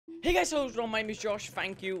Hey guys, so my name is Josh.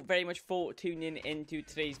 Thank you very much for tuning into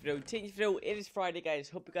today's video. Today's video, it is Friday, guys.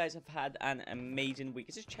 Hope you guys have had an amazing week.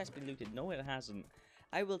 Is this chest been looted? No, it hasn't.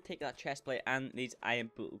 I will take that chest plate and these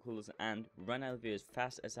iron boot coolers and run out of here as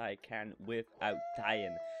fast as I can without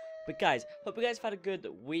dying. But guys, hope you guys have had a good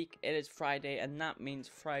week. It is Friday, and that means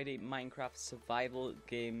Friday Minecraft Survival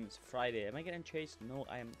Games Friday. Am I getting chased? No,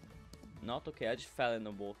 I am not. Okay, I just fell in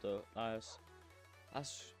the water.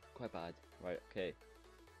 That's quite bad. Right, okay.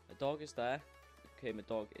 My dog is there. Okay, my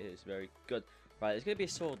dog is very good. Right, there's going to be a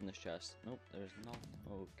sword in this chest. Nope, there is not.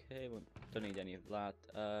 Okay, well, don't need any of that.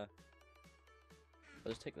 I'll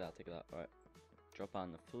just take that, Right. Drop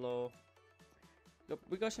on the floor.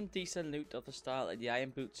 We got some decent loot of the start. Like, the iron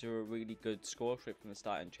boots are a really good score straight from the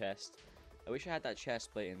starting chest. I wish I had that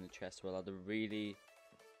chest plate in the chest. Well, that'd have really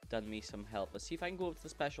done me some help. Let's see if I can go over to the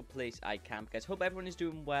special place I camp, guys. Hope everyone is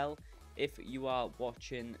doing well. If you are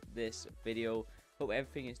watching this video, hope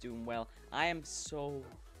everything is doing well. I am so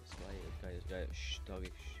excited, guys. Shh, doggy,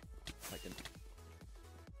 shh. Fighting.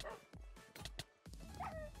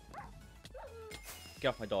 Get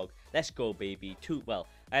off my dog. Let's go, baby. Well,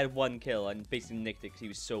 I had one kill and basically nicked it because he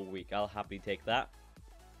was so weak. I'll happily take that.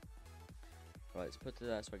 Right, let's put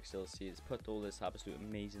that so I can still see. Let's put all this absolute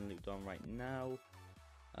amazing loot on right now.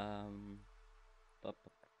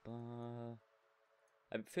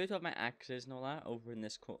 I prefer to have my axes and all that over in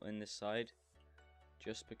this side,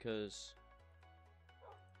 just because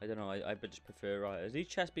I don't know. I just prefer. Right, has these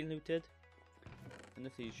chests been looted? And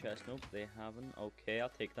if these chests, nope, they haven't. Okay, I'll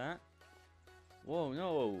take that. Whoa,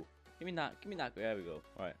 no! Give me that. Give me that. There we go.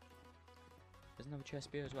 Right. There's another chest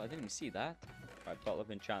here as well. I didn't even see that. Right, bottle of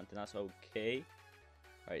enchanting. That's okay.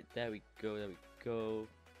 Right, there we go. There we go.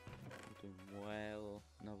 I'm doing well.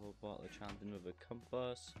 Another bottle of enchanting with a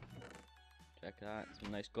compass. Check that.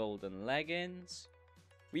 Some nice golden leggings.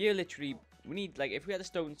 We are literally. We need, like, if we had a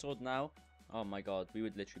stone sword now. Oh my god, we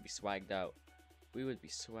would literally be swagged out. We would be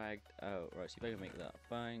swagged out. Right, see if I can make that.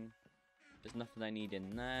 Bang. There's nothing I need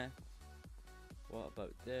in there. What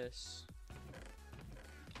about this?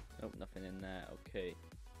 Nope, nothing in there. Okay.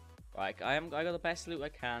 Right, I got the best loot I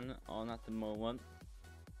can on at the moment.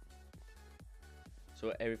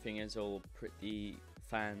 So everything is all pretty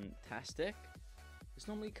fantastic. There's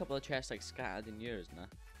normally a couple of chests like scattered in here, isn't there?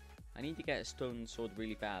 I need to get a stone sword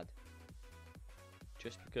really bad.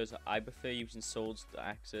 Just because I prefer using swords to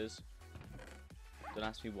axes. Don't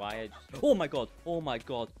ask me why. I just... Oh my god! Oh my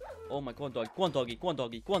god! Oh my god, dog. Go on, doggy. Go on,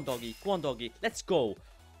 doggy. Go on, doggy. Go on, doggy. Let's go.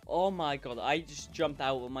 Oh my god. I just jumped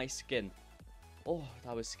out of my skin. Oh,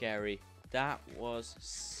 that was scary. That was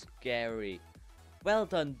scary. Well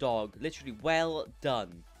done, dog. Literally, well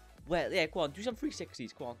done. Well, yeah, go on. Do some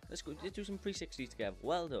 360s. Go on. Let's go. Let's do some 360s together.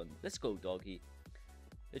 Well done. Let's go, doggy.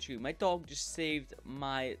 Literally, my dog just saved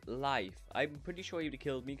my life. I'm pretty sure he would have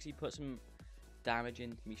killed me because he put some damage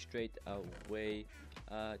into me straight away.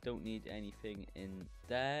 Don't need anything in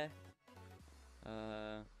there.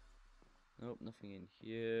 Nope, nothing in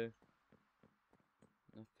here.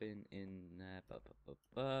 Nothing in there.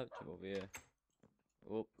 Jump over here.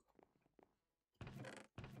 Oh.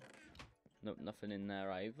 Nope, nothing in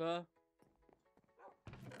there either.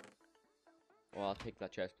 Oh, I'll take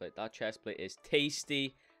that chest plate. That chest plate is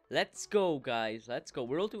tasty. Let's go, guys. Let's go.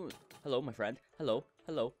 We're all doing... Hello, my friend. Hello.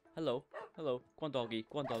 Hello. Hello. Hello. Go on, doggy.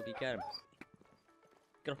 Go on, doggy. Get him.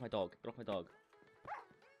 Get off my dog. Get off my dog.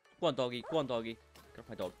 Go on, doggy. Go on, doggy. Get off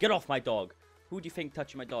my dog. Get off my dog. Who do you think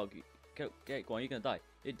touching my dog? Go on. You're going to die.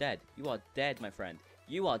 You're dead. You are dead, my friend.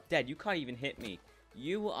 You are dead. You can't even hit me.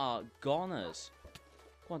 You are goners.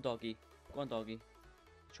 Go on, doggy. Go on, doggy.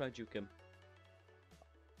 Try and juke him.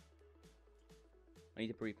 I need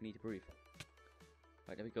to breathe. I need to breathe.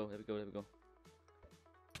 Right, there we go. There we go. There we go.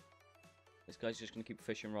 This guy's just going to keep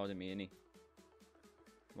fishing rod at me, isn't he?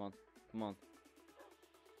 Come on. Come on.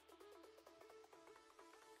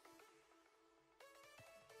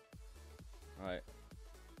 Alright.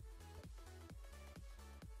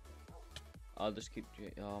 I'll just keep...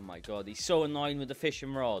 Oh my god, he's so annoying with the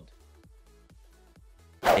fishing rod.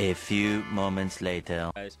 A few moments later.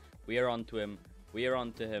 Guys, we are onto him. We are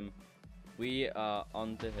onto him. We are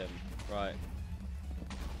onto him. Right.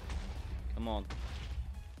 Come on.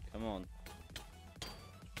 Come on.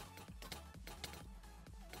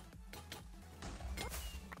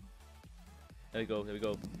 There we go. There we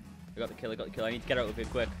go. I got the kill. I got the kill. I need to get out of here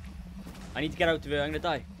quick. I need to get out of here. I'm gonna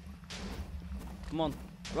die. Come on.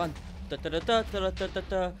 Run. Da da da da da da da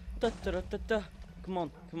da da da da da. Come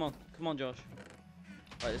on. Come on. Come on, Josh.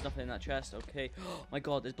 Right, there's nothing in that chest. Okay. Oh my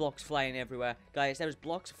god, there's blocks flying everywhere. Guys, there's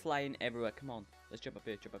blocks flying everywhere. Come on. Let's jump up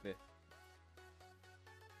here. Jump up here.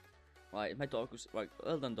 Right, my dog was right.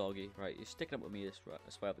 Well done, doggy. Right, you're sticking up with me this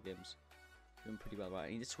way the games. Doing pretty well. Right, I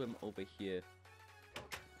need to swim over here.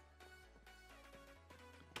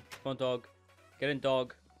 Come on, dog. Get in,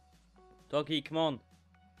 dog. Doggy, come on.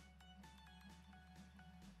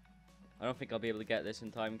 I don't think I'll be able to get this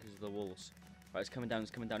in time because of the wolves. Right, it's coming down.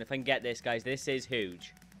 It's coming down. If I can get this, guys, this is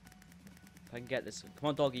huge. If I can get this, come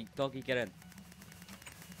on, doggy. Doggy, get in.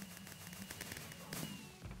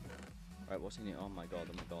 Right, what's in here? Oh my god,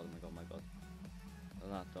 oh my god, oh my god, oh my god.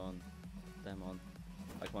 That done. Them on.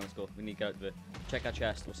 Right, come on, let's go. We need to get out of it. Check that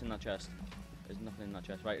chest. What's in that chest? There's nothing in that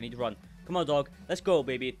chest. Right, I need to run. Come on, dog. Let's go,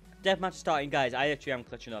 baby. Deathmatch starting, guys. I actually am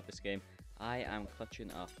clutching up this game. I am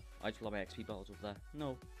clutching up. I just love my XP bottles over there.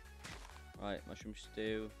 No. Right, mushroom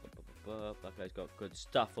stew. That guy's got good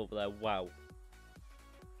stuff over there. Wow.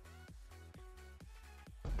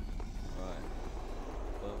 Right.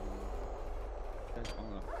 Guy's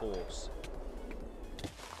on a horse.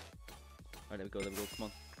 Right, there we go, there we go, come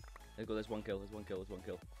on. There we go, there's one kill, there's one kill, there's one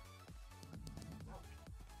kill.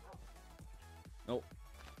 Nope.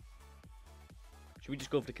 Should we just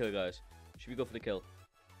go for the kill, guys? Should we go for the kill?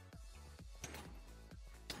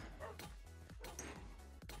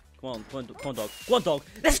 Come on, come on, come on, dog. Come on, dog.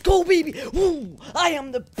 Let's go, baby! Woo! I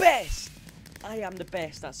am the best! I am the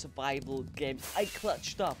best at survival games. I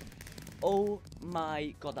clutched up. Oh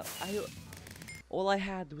my god, all I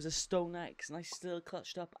had was a stone axe and I still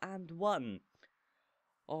clutched up and won.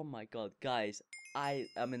 Oh my god, guys, I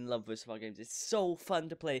am in love with survival games. It's so fun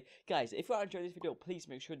to play. Guys, if you are enjoying this video, please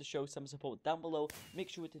make sure to show some support down below. Make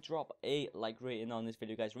sure to drop a like rating on this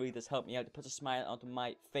video, guys. Really does help me out to put a smile onto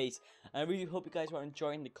my face. And I really hope you guys are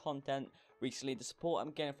enjoying the content recently. The support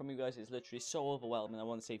I'm getting from you guys is literally so overwhelming. I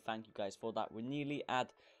want to say thank you guys for that. We're nearly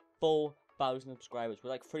at 4,000 subscribers. We're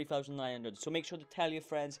like 3,900. So make sure to tell your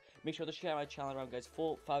friends. Make sure to share my channel around, guys.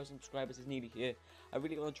 4,000 subscribers is nearly here. I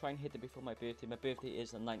really want to try and hit it before my birthday. My birthday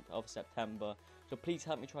is the 9th of September. So please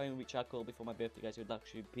help me try and reach that goal before my birthday, guys. It would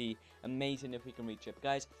actually be amazing if we can reach it. But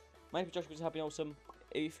guys, my name is Josh. Happy and awesome.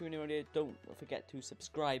 If you're new here, don't forget to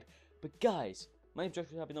subscribe. But guys, my name is Josh.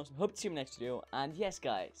 Happy and awesome. Hope to see you in the next video. And yes,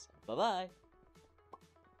 guys, bye bye.